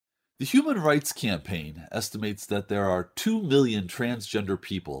The Human Rights Campaign estimates that there are 2 million transgender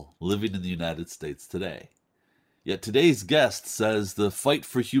people living in the United States today. Yet today's guest says the fight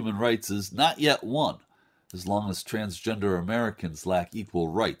for human rights is not yet won, as long as transgender Americans lack equal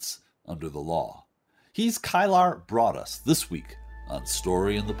rights under the law. He's Kylar Broadus this week on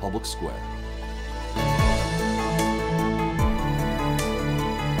Story in the Public Square.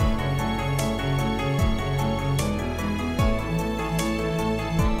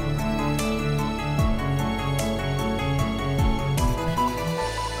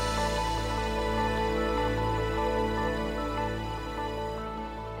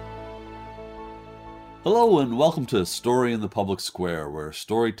 Hello and welcome to Story in the Public Square, where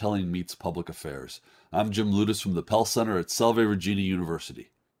storytelling meets public affairs. I'm Jim Ludis from the Pell Center at Salve Regina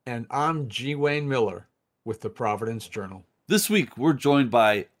University. And I'm G. Wayne Miller with the Providence Journal. This week we're joined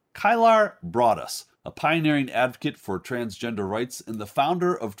by Kylar Broadus, a pioneering advocate for transgender rights and the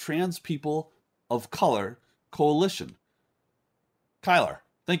founder of Trans People of Color Coalition. Kylar,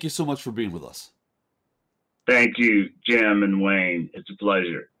 thank you so much for being with us. Thank you, Jim and Wayne. It's a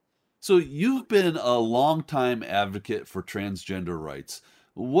pleasure. So you've been a longtime advocate for transgender rights.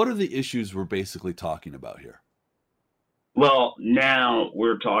 What are the issues we're basically talking about here? Well, now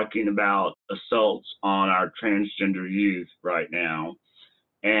we're talking about assaults on our transgender youth right now,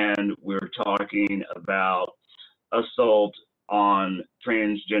 and we're talking about assault on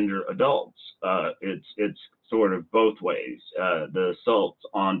transgender adults. It's sort of both ways. The assaults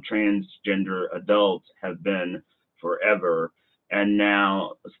on transgender adults have been forever. And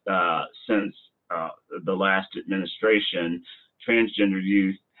now, since the last administration, transgender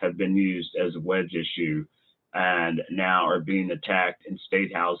youth have been used as a wedge issue and now are being attacked in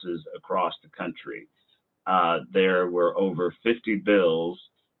state houses across the country. There were over 50 bills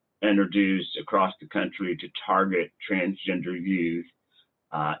introduced across the country to target transgender youth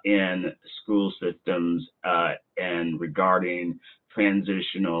in school systems and regarding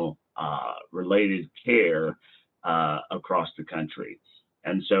transitional related care across the country.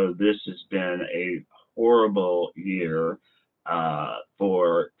 And so this has been a horrible year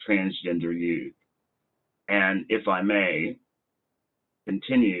for transgender youth. And if I may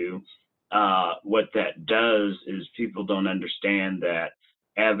continue, what that does is people don't understand that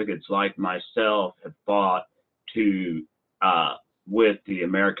advocates like myself have fought to, with the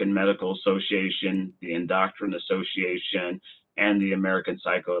American Medical Association, the Endocrine Association, and the American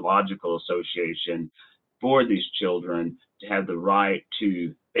Psychological Association, for these children to have the right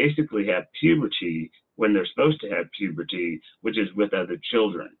to basically have puberty when they're supposed to have puberty, which is with other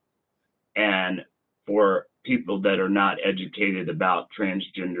children. And for people that are not educated about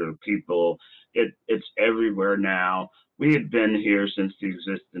transgender people, it's everywhere now. We have been here since the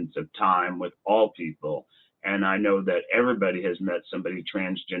existence of time with all people. And I know that everybody has met somebody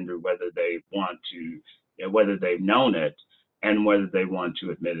transgender, whether they want to, whether they've known it and whether they want to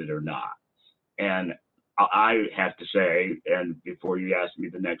admit it or not. And I have to say, and before you ask me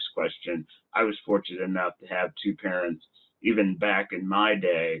the next question, I was fortunate enough to have two parents, even back in my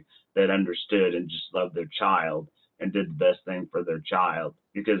day, that understood and just loved their child and did the best thing for their child,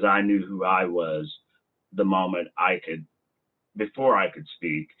 because I knew who I was the moment I could, before I could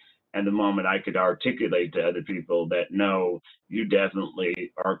speak, and the moment I could articulate to other people that, no, you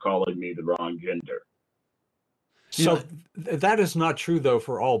definitely are calling me the wrong gender. So that is not true, though,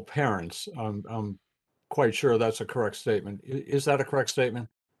 for all parents. I'm quite sure that's a correct statement. Is that a correct statement?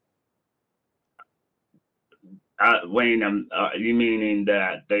 Wayne, you meaning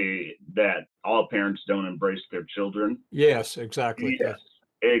that all parents don't embrace their children? Yes, exactly. Yes,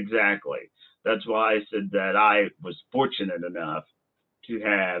 exactly. That's why I said that I was fortunate enough to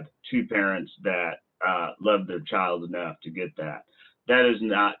have two parents that loved their child enough to get that. That is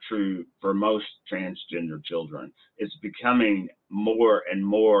not true for most transgender children. It's becoming more and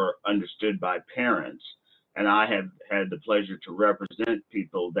more understood by parents. And I have had the pleasure to represent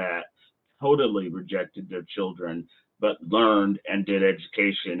people that totally rejected their children, but learned and did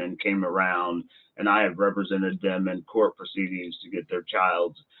education and came around. And I have represented them in court proceedings to get their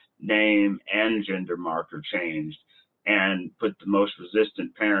child's name and gender marker changed, and put the most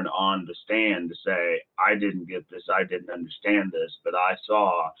resistant parent on the stand to say, I didn't get this, I didn't understand this, but I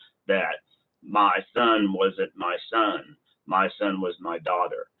saw that my son wasn't my son was my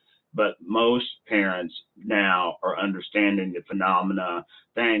daughter. But most parents now are understanding the phenomena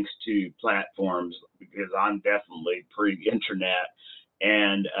thanks to platforms, because I'm definitely pre-internet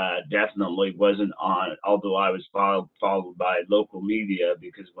and definitely wasn't on, although I was followed by local media,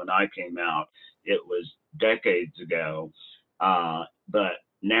 because when I came out, it was decades ago. But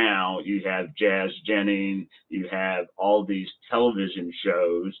now you have Jazz Jennings, you have all these television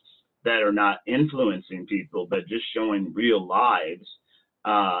shows that are not influencing people, but just showing real lives.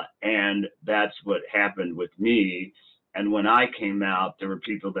 And that's what happened with me. And when I came out, there were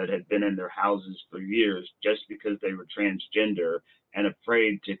people that had been in their houses for years just because they were transgender and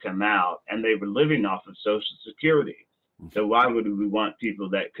afraid to come out, and they were living off of Social Security. So why would we want people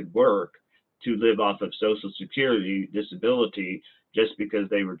that could work to live off of Social Security disability just because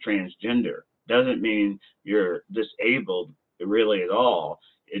they were transgender? Doesn't mean you're disabled really at all.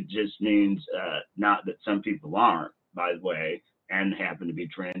 It just means not that some people aren't, by the way, and happen to be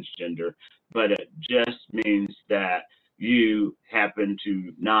transgender, but it just means that you happen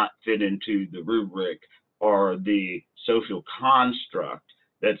to not fit into the rubric or the social construct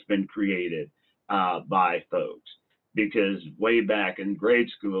that's been created by folks. Because way back in grade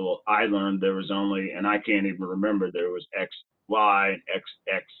school, I learned there was only, and I can't even remember, there was X, Y, X,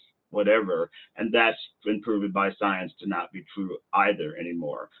 X, whatever. And that's been proven by science to not be true either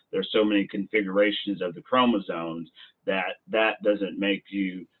anymore. There's so many configurations of the chromosomes that doesn't make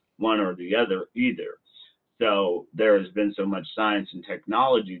you one or the other either. So there has been so much science and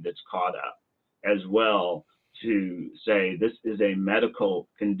technology that's caught up as well to say this is a medical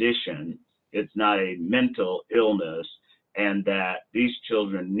condition. It's not a mental illness, and that these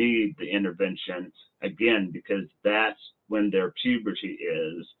children need the intervention again, because that's when their puberty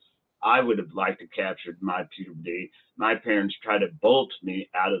is. I would have liked to captured my puberty. My parents tried to bolt me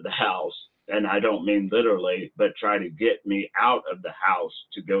out of the house, and I don't mean literally, but try to get me out of the house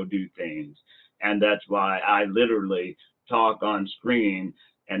to go do things. And that's why I literally talk on screen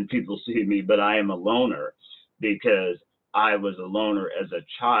and people see me, but I am a loner, because I was a loner as a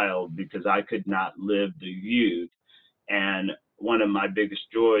child because I could not live the youth. And one of my biggest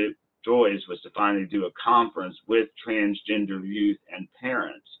joys was to finally do a conference with transgender youth and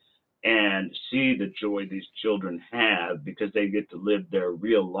parents and see the joy these children have because they get to live their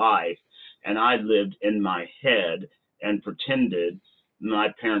real life. And I lived in my head and pretended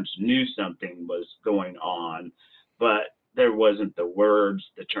my parents knew something was going on, but there wasn't the words,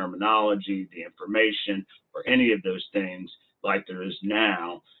 the terminology, the information, or any of those things like there is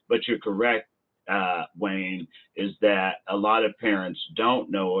now. But you're correct, Wayne, is that a lot of parents don't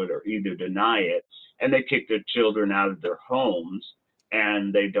know it or either deny it, and they kick their children out of their homes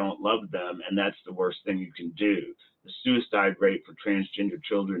and they don't love them, and that's the worst thing you can do. The suicide rate for transgender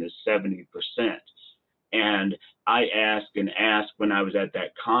children is 70%. And I asked when I was at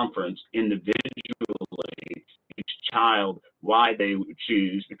that conference individually each child why they would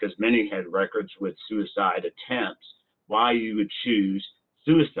choose, because many had records with suicide attempts, why you would choose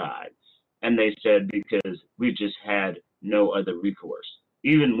suicide. And they said, because we just had no other recourse.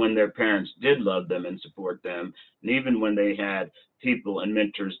 Even when their parents did love them and support them, and even when they had people and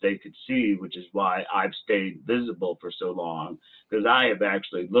mentors they could see, which is why I've stayed visible for so long, because I have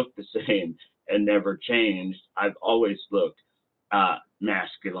actually looked the same and never changed. I've always looked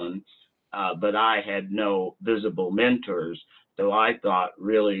masculine, but I had no visible mentors. So I thought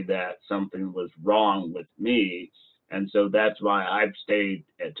really that something was wrong with me. And so that's why I've stayed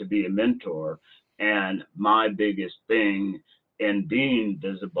to be a mentor. And my biggest thing in being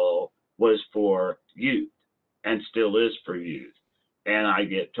visible was for youth, and still is for youth. And I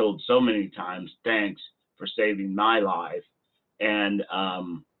get told so many times, thanks for saving my life. And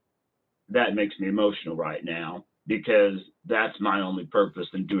that makes me emotional right now, because that's my only purpose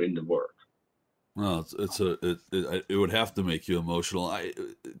in doing the work. Well, it would have to make you emotional.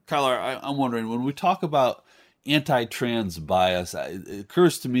 Kyler, I'm wondering, when we talk about anti-trans bias, it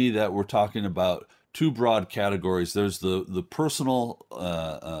occurs to me that we're talking about two broad categories. There's the personal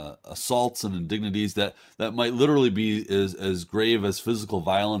assaults and indignities that might literally be as grave as physical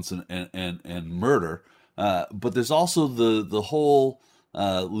violence and murder. But there's also the whole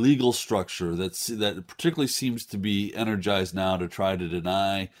legal structure that particularly seems to be energized now to try to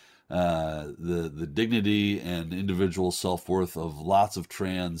deny the dignity and individual self-worth of lots of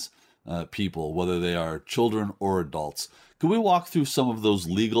trans people, whether they are children or adults. Can we walk through some of those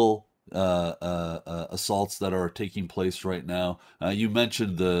legal assaults that are taking place right now? You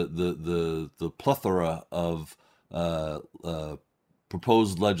mentioned the plethora of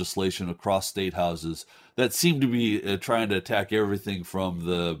proposed legislation across state houses that seem to be trying to attack everything from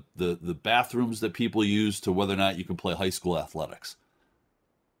the bathrooms that people use to whether or not you can play high school athletics.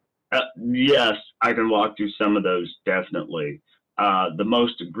 Yes, I can walk through some of those, definitely. The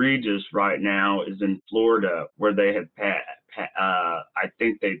most egregious right now is in Florida, where they have I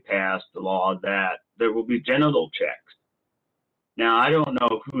think they passed the law that there will be genital checks. Now, I don't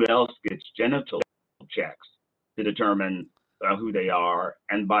know who else gets genital checks to determine who they are.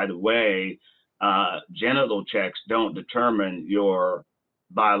 And by the way, genital checks don't determine your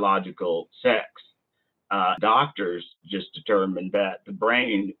biological sex. Doctors just determined that the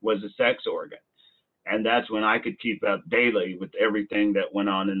brain was a sex organ. And that's when I could keep up daily with everything that went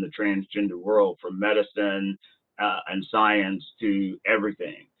on in the transgender world, from medicine and science to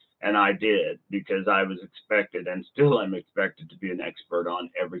everything. And I did, because I was expected, and still am expected, to be an expert on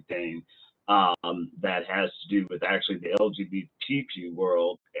everything that has to do with actually the LGBTQ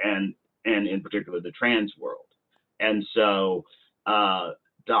world, and in particular the trans world. And so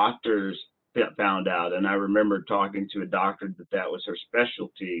doctors found out, and I remember talking to a doctor that was her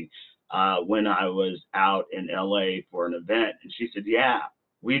specialty when I was out in LA for an event, and she said, "Yeah,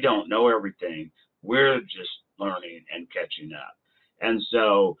 we don't know everything. We're just learning and catching up." And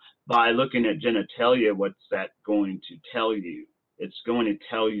so by looking at genitalia, what's that going to tell you? It's going to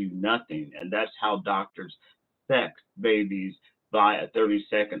tell you nothing. And that's how doctors sex babies by a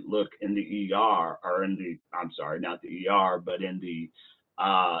 30-second look in the ER, or in the, I'm sorry, not the ER, but in the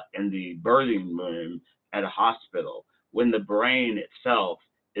birthing room at a hospital, when the brain itself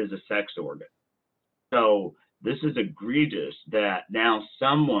is a sex organ. So this is egregious that now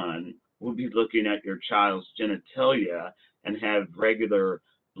someone will be looking at your child's genitalia and have regular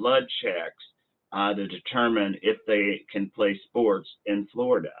blood checks to determine if they can play sports in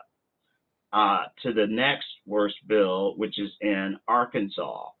Florida. To the next worst bill, which is in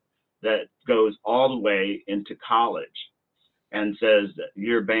Arkansas, that goes all the way into college and says that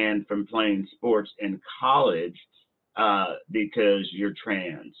you're banned from playing sports in college because you're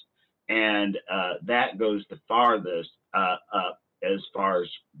trans. And that goes the farthest up as far as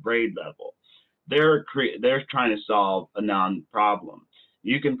grade level. They're trying to solve a non-problem.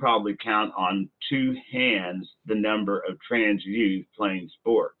 You can probably count on two hands the number of trans youth playing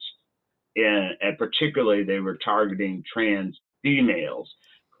sports. And particularly, they were targeting trans females,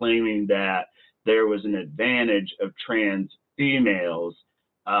 claiming that there was an advantage of trans females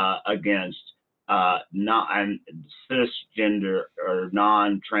against cisgender or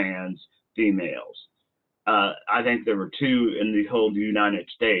non-trans females. I think there were two in the whole United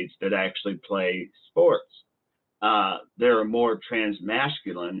States that actually play sports. There are more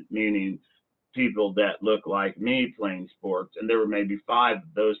transmasculine, meaning people that look like me playing sports, and there were maybe 5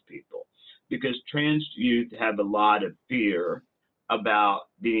 of those people, because trans youth have a lot of fear about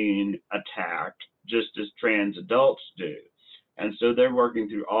being attacked, just as trans adults do. And so they're working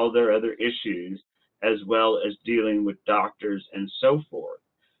through all their other issues, as well as dealing with doctors and so forth.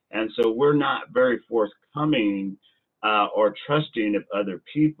 And so we're not very forthcoming or trusting of other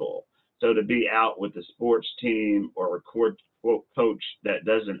people. So to be out with a sports team or a coach that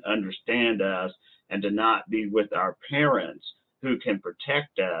doesn't understand us, and to not be with our parents who can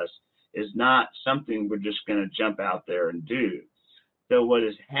protect us, is not something we're just going to jump out there and do. So what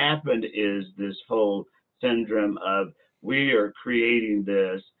has happened is this whole syndrome of, we are creating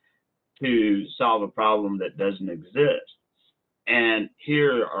this to solve a problem that doesn't exist. And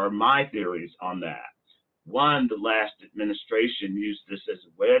here are my theories on that. One, the last administration used this as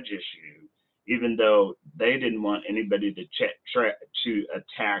a wedge issue, even though they didn't want anybody to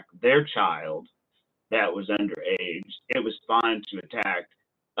attack their child that was underage. It was fine to attack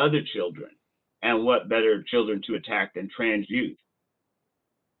other children. And what better children to attack than trans youth?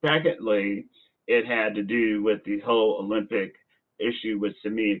 Secondly, it had to do with the whole Olympic issue with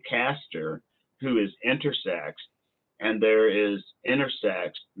Samia Castor, who is intersex. And there is intersex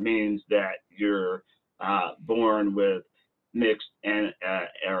means that you're born with mixed and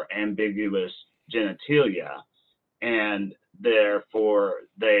or ambiguous genitalia, and therefore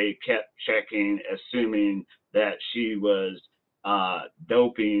they kept checking, assuming that she was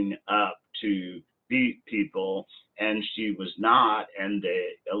doping up to beat people, and she was not, and the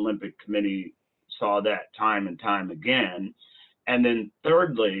Olympic Committee saw that time and time again. And then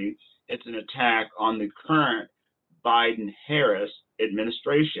thirdly, it's an attack on the current Biden-Harris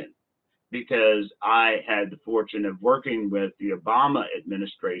administration, because I had the fortune of working with the Obama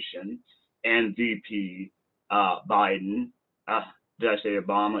administration and VP Biden. Did I say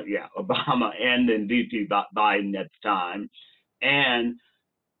Obama? Yeah, Obama, and then VP Biden at the time. And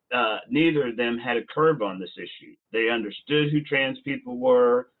neither of them had a curve on this issue. They understood who trans people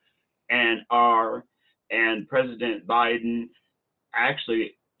were and are, and President Biden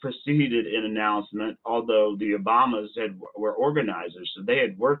actually preceded an announcement, although the Obamas were organizers, so they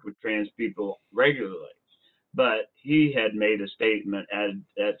had worked with trans people regularly. But he had made a statement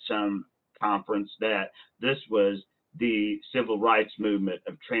at some conference that this was the civil rights movement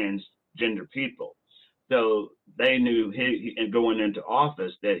of transgender people. So they knew and going into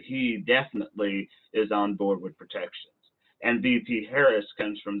office that he definitely is on board with protections. And VP Harris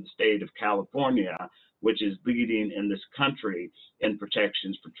comes from the state of California, which is leading in this country in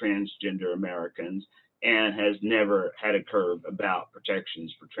protections for transgender Americans and has never had a curve about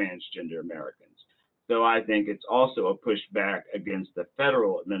protections for transgender Americans. So I think it's also a pushback against the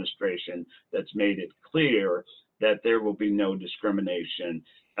federal administration that's made it clear that there will be no discrimination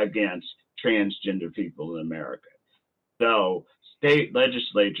against transgender people in America. So state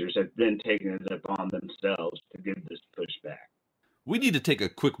legislatures have then taken it upon themselves to give this pushback. We need to take a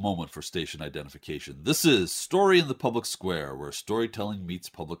quick moment for station identification. This is Story in the Public Square, where storytelling meets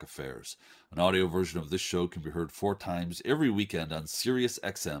public affairs. An audio version of this show can be heard 4 times every weekend on Sirius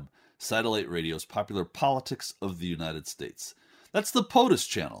XM, Satellite Radio's popular Politics of the United States. That's the POTUS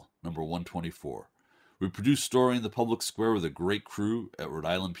channel, number 124. We produce Story in the Public Square with a great crew at Rhode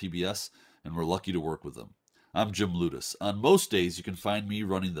Island PBS, and we're lucky to work with them. I'm Jim Ludes. On most days, you can find me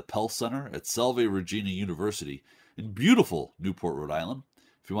running the Pell Center at Salve Regina University in beautiful Newport, Rhode Island.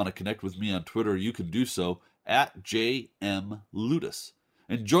 If you want to connect with me on Twitter, you can do so at JMLudes.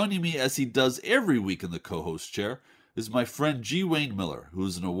 And joining me as he does every week in the co-host chair is my friend G. Wayne Miller, who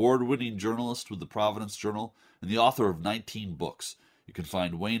is an award-winning journalist with the Providence Journal and the author of 19 books. You can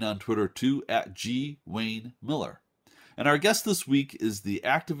find Wayne on Twitter too at G. Wayne Miller. And our guest this week is the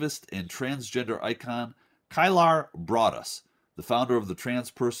activist and transgender icon Kailar Broaddus, the founder of the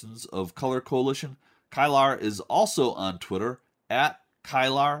Trans Persons of Color Coalition. Kailar is also on Twitter at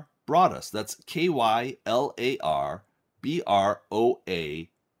Kailar Broaddus. That's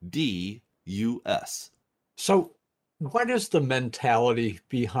KYLARBROADUS. So, what is the mentality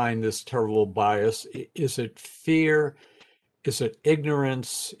behind this terrible bias? Is it fear? Is it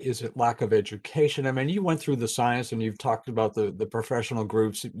ignorance? Is it lack of education? I mean, you went through the science and you've talked about the professional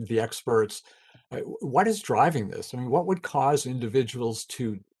groups, the experts. What is driving this? I mean, what would cause individuals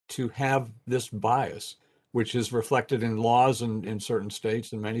to have this bias, which is reflected in laws in certain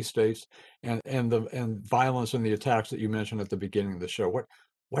states, in many states, and violence and the attacks that you mentioned at the beginning of the show?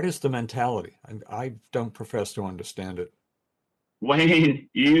 What is the mentality? I don't profess to understand it. Wayne,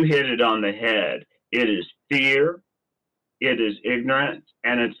 you hit it on the head. It is fear, it is ignorance,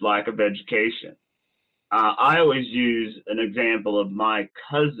 and it's lack of education. I always use an example of my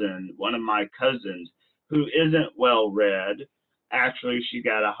cousin, one of my cousins, who isn't well read. Actually, she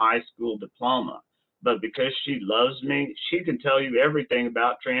got a high school diploma, but because she loves me, she can tell you everything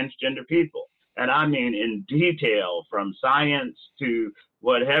about transgender people. And I mean in detail, from science to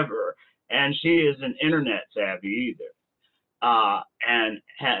whatever. And she isn't internet savvy either, and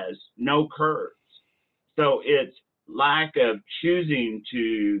has no curves. So it's lack of choosing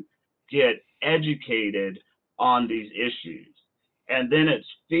to get educated on these issues. And then it's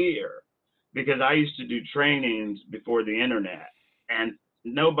fear, because I used to do trainings before the internet, and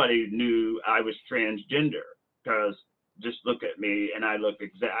nobody knew I was transgender, because just look at me, and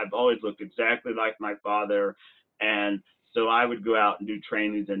I've always looked exactly like my father. And so I would go out and do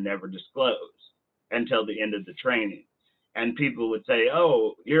trainings and never disclose until the end of the training. And people would say,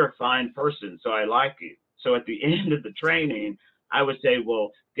 "Oh, you're a fine person, so I like you." So at the end of the training, I would say,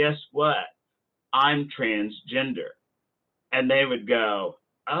 "Well, guess what? I'm transgender." And they would go,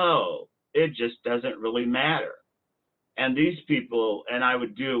 "Oh, it just doesn't really matter." And these people, and I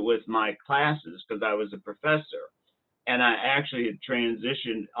would do it with my classes because I was a professor. And I actually had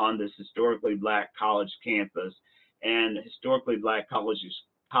transitioned on this historically Black college campus, and historically Black college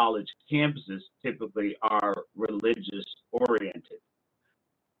campuses typically are religious oriented.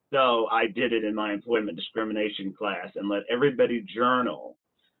 So I did it in my employment discrimination class and let everybody journal.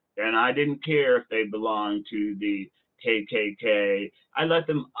 And I didn't care if they belonged to the KKK. I let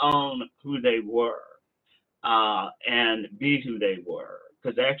them own who they were, and be who they were.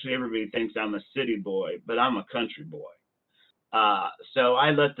 Because actually everybody thinks I'm a city boy, but I'm a country boy. So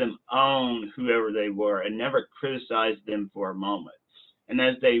I let them own whoever they were and never criticized them for a moment. And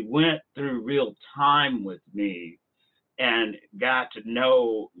as they went through real time with me and got to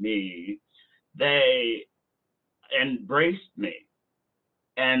know me, they embraced me.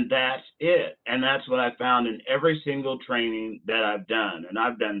 And that's it. And that's what I found in every single training that I've done. And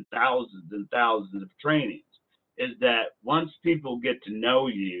I've done thousands and thousands of trainings, is that once people get to know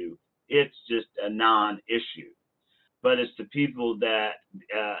you, it's just a non-issue. But it's the people that,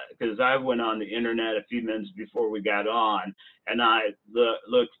 because I went on the internet a few minutes before we got on, and I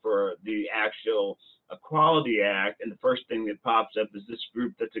looked for the actual Equality Act, and the first thing that pops up is this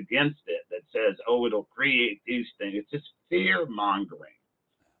group that's against it, that says, "Oh, it'll create these things." It's just fear mongering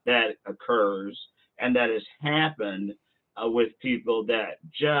that occurs, and that has happened with people that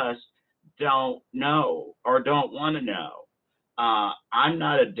just don't know or don't want to know. I'm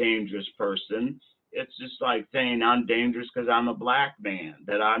not a dangerous person. It's just like saying I'm dangerous because I'm a black man,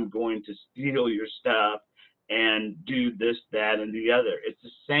 that I'm going to steal your stuff and do this, that, and the other. It's the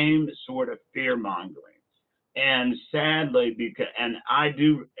same sort of fear mongering. And sadly, and I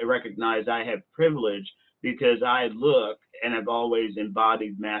do recognize I have privilege because I look and have always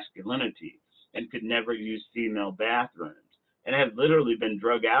embodied masculinity and could never use female bathrooms and have literally been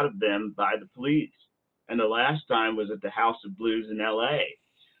drug out of them by the police. And the last time was at the House of Blues in LA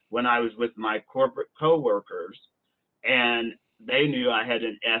when I was with my corporate coworkers, and they knew I had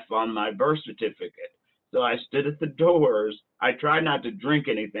an F on my birth certificate. So I stood at the doors. I tried not to drink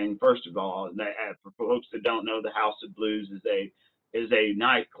anything, first of all. And for folks that don't know, the House of Blues is a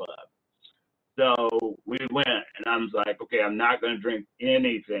nightclub. So we went, and I was like, okay, I'm not going to drink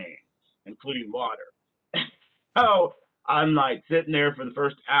anything, including water. So I'm like sitting there for the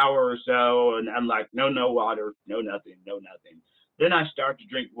first hour or so, and I'm like, no water, no nothing. Then I start to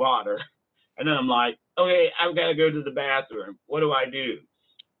drink water, and then I'm like, okay, I've got to go to the bathroom. What do I do?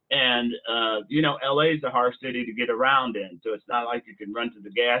 And, LA is a hard city to get around in. So it's not like you can run to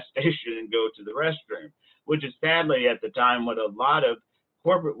the gas station and go to the restroom, which is sadly at the time what a lot of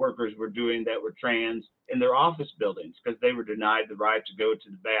corporate workers were doing that were trans in their office buildings, because they were denied the right to go to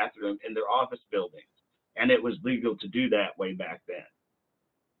the bathroom in their office buildings. And it was legal to do that way back then.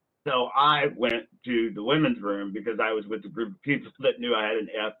 So I went to the women's room because I was with a group of people that knew I had an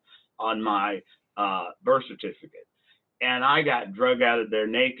F on my birth certificate. And I got drug out of there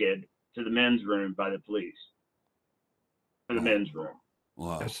naked to the men's room by the police. To the men's room.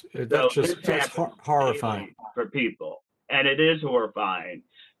 Wow. That's horrifying for people. And it is horrifying.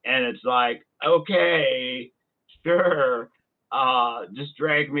 And it's like, okay, sure, just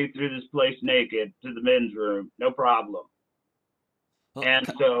drag me through this place naked to the men's room, no problem. And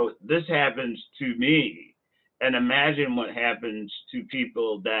so this happens to me. And imagine what happens to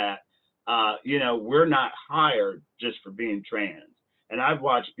people that, we're not hired just for being trans. And I've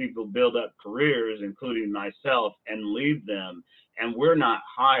watched people build up careers, including myself, and leave them, and we're not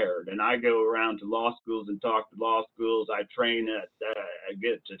hired. And I go around to law schools and talk to law schools. I train I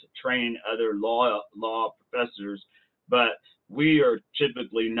get to train other law professors, but we are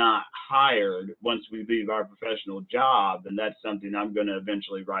typically not hired once we leave our professional job. And that's something I'm going to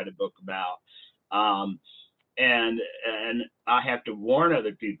eventually write a book about. And I have to warn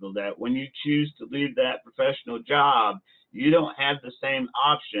other people that when you choose to leave that professional job, you don't have the same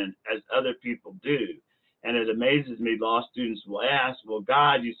option as other people do. And it amazes me, law students will ask, well,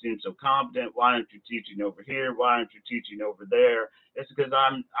 God, you seem so competent. Why aren't you teaching over here? Why aren't you teaching over there? It's because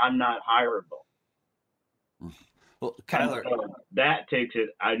I'm not hireable. Well, Kyler, so that takes it,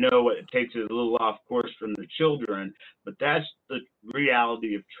 I know it takes it a little off course from the children, but that's the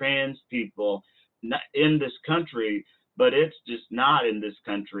reality of trans people in this country, but it's just not in this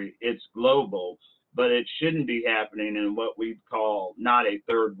country. It's global, but it shouldn't be happening in what we call not a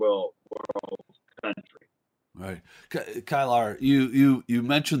third world country. Right. Kyler, you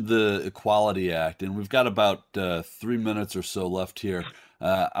mentioned the Equality Act, and we've got about 3 minutes or so left here.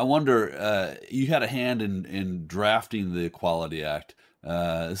 I wonder, you had a hand in drafting the Equality Act.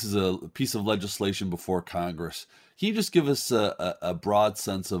 This is a piece of legislation before Congress. Can you just give us a broad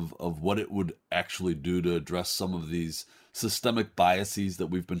sense of what it would actually do to address some of these systemic biases that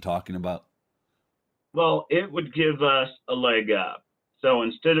we've been talking about? Well, it would give us a leg up. So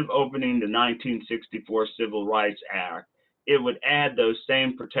instead of opening the 1964 Civil Rights Act, it would add those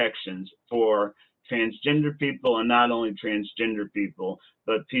same protections for transgender people, and not only transgender people,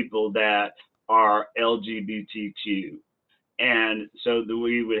 but people that are LGBTQ. And so that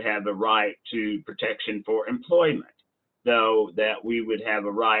we would have a right to protection for employment, though that we would have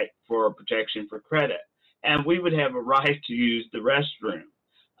a right for protection for credit. And we would have a right to use the restroom.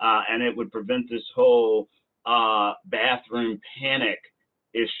 And it would prevent this whole bathroom panic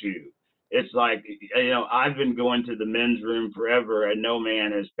issue. It's like, I've been going to the men's room forever and no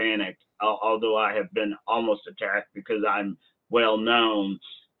man has panicked, although I have been almost attacked because I'm well known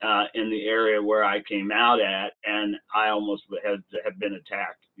in the area where I came out at, and I almost have been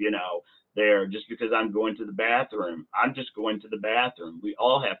attacked, there just because I'm going to the bathroom. I'm just going to the bathroom. We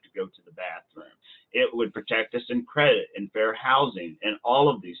all have to go to the bathroom. It would protect us in credit and fair housing and all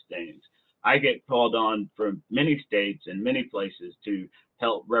of these things. I get called on from many states and many places to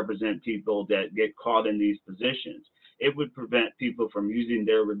help represent people that get caught in these positions. It would prevent people from using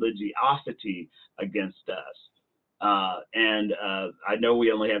their religiosity against us. And I know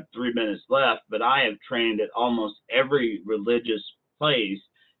we only have 3 minutes left, but I have trained at almost every religious place,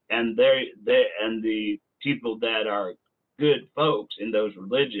 and the people that are good folks in those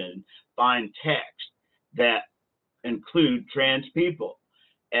religions find texts that include trans people.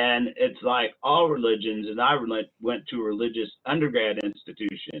 And it's like all religions, and I went to a religious undergrad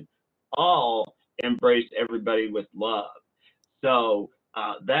institution, all embrace everybody with love. So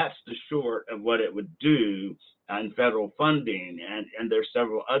that's the short of what it would do in federal funding, and there's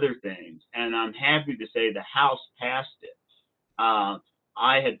several other things. And I'm happy to say the House passed it.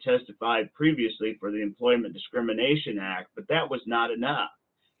 I had testified previously for the Employment Discrimination Act, but that was not enough.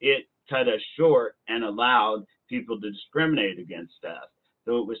 It cut us short and allowed people to discriminate against us.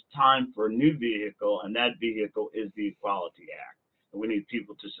 So it was time for a new vehicle, and that vehicle is the Equality Act. And we need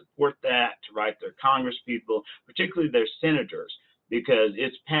people to support that, to write their Congress people, particularly their senators, because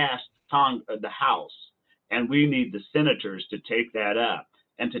it's passed the House, and we need the senators to take that up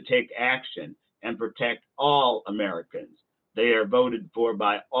and to take action and protect all Americans. They are voted for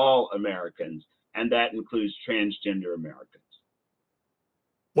by all Americans, and that includes transgender Americans.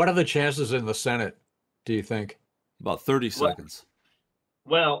 What are the chances in the Senate, do you think? About 30 seconds.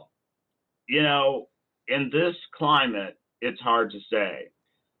 Well, you know, in this climate, it's hard to say.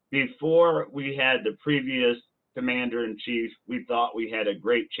 Before we had the previous commander-in-chief, we thought we had a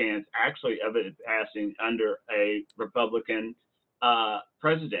great chance, actually, of it passing under a Republican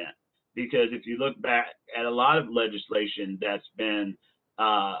president. Because if you look back at a lot of legislation that's been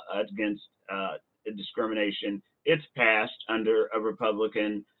against discrimination, it's passed under a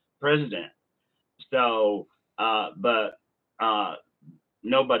Republican president. So, but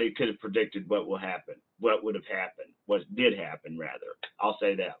nobody could have predicted what would happen, what did happen, rather. I'll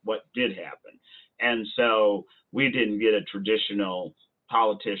say that, what did happen. And so we didn't get a traditional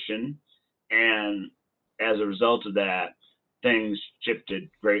politician. And as a result of that, things shifted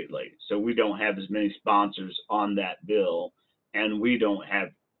greatly. So we don't have as many sponsors on that bill, and we don't have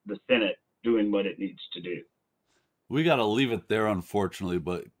the Senate doing what it needs to do. We got to leave it there, unfortunately,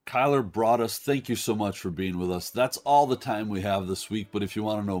 but Kyler Broadus, thank you so much for being with us. That's all the time we have this week, but if you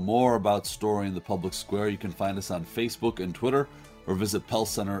want to know more about Story in the Public Square, you can find us on Facebook and Twitter, or visit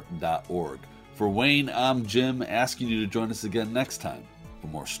pellcenter.org. For Wayne, I'm Jim, asking you to join us again next time for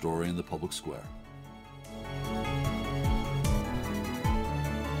more Story in the Public Square.